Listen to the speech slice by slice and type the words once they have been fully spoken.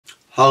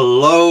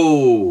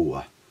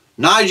Hello.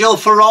 Nigel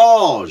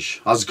Farage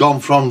has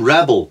gone from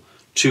rebel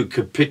to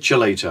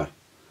capitulator.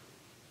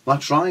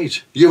 That's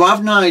right, you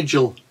have,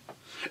 Nigel.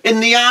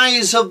 In the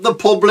eyes of the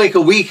public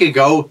a week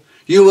ago,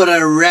 you were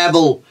a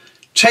rebel,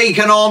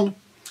 taking on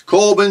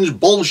Corbyn's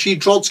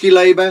Bolshevik Trotsky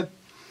Labour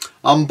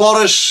and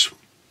Boris,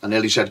 I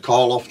nearly said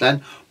Karloff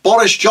then,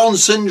 Boris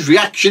Johnson's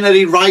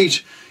reactionary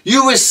right.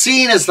 You were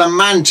seen as the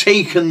man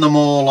taking them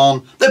all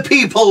on, the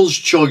people's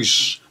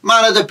choice,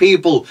 man of the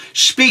people,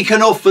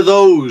 speaking up for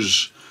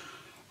those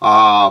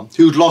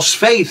who'd lost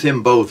faith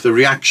in both the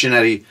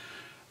reactionary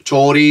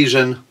Tories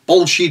and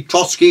Bolshevik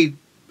Trotsky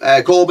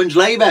Corbyn's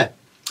Labour.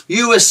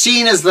 You were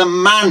seen as the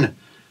man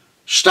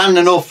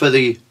standing up for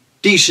the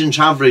decent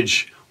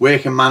average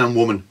working man and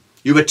woman.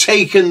 You were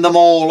taking them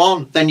all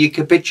on, then you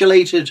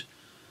capitulated.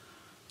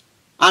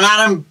 And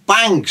Adam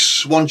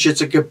Banks wants you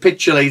to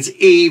capitulate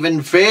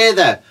even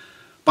further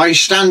by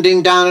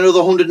standing down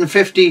another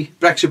 150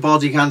 Brexit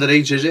Party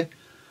candidates, is it?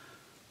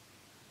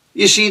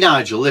 You see,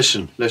 Nigel,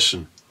 listen.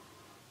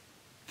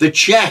 The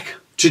cheque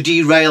to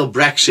derail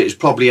Brexit is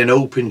probably an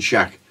open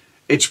cheque.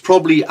 It's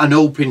probably an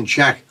open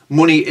cheque.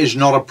 Money is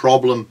not a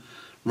problem,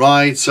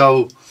 right?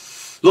 So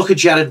look at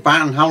Jared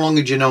Batten. How long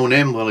had you known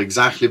him? Well,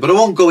 exactly. But I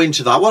won't go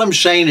into that. What I'm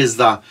saying is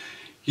that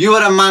you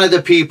were a man of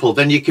the people,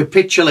 then you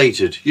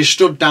capitulated. You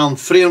stood down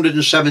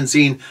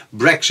 317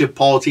 Brexit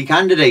Party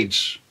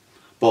candidates.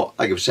 But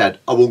like I've said,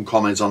 I won't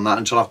comment on that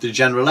until after the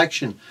general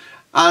election.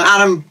 And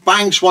Adam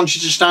Banks wants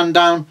you to stand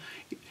down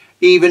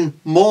even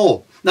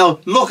more. Now,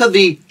 look at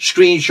the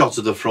screenshot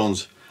of the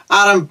front.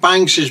 Adam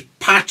Banks is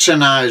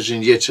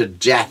patronising you to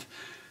death.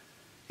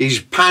 He's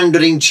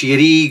pandering to your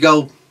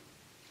ego.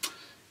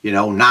 You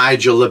know,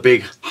 Nigel, the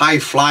big high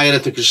flyer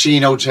at the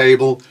casino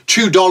table.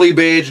 Two dolly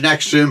birds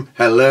next to him.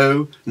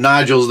 Hello,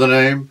 Nigel's the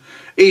name.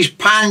 He's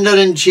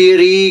pandering to your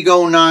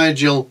ego,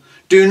 Nigel.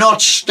 Do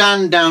not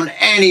stand down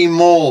any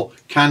more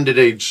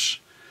candidates.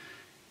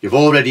 You've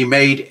already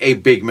made a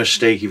big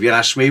mistake, if you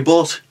ask me,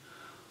 but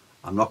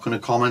I'm not going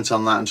to comment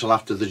on that until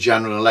after the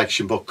general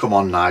election. But come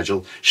on,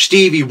 Nigel.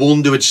 Stevie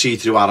Wonder would see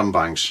through Adam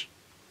Banks.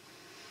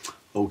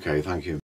 Okay, thank you.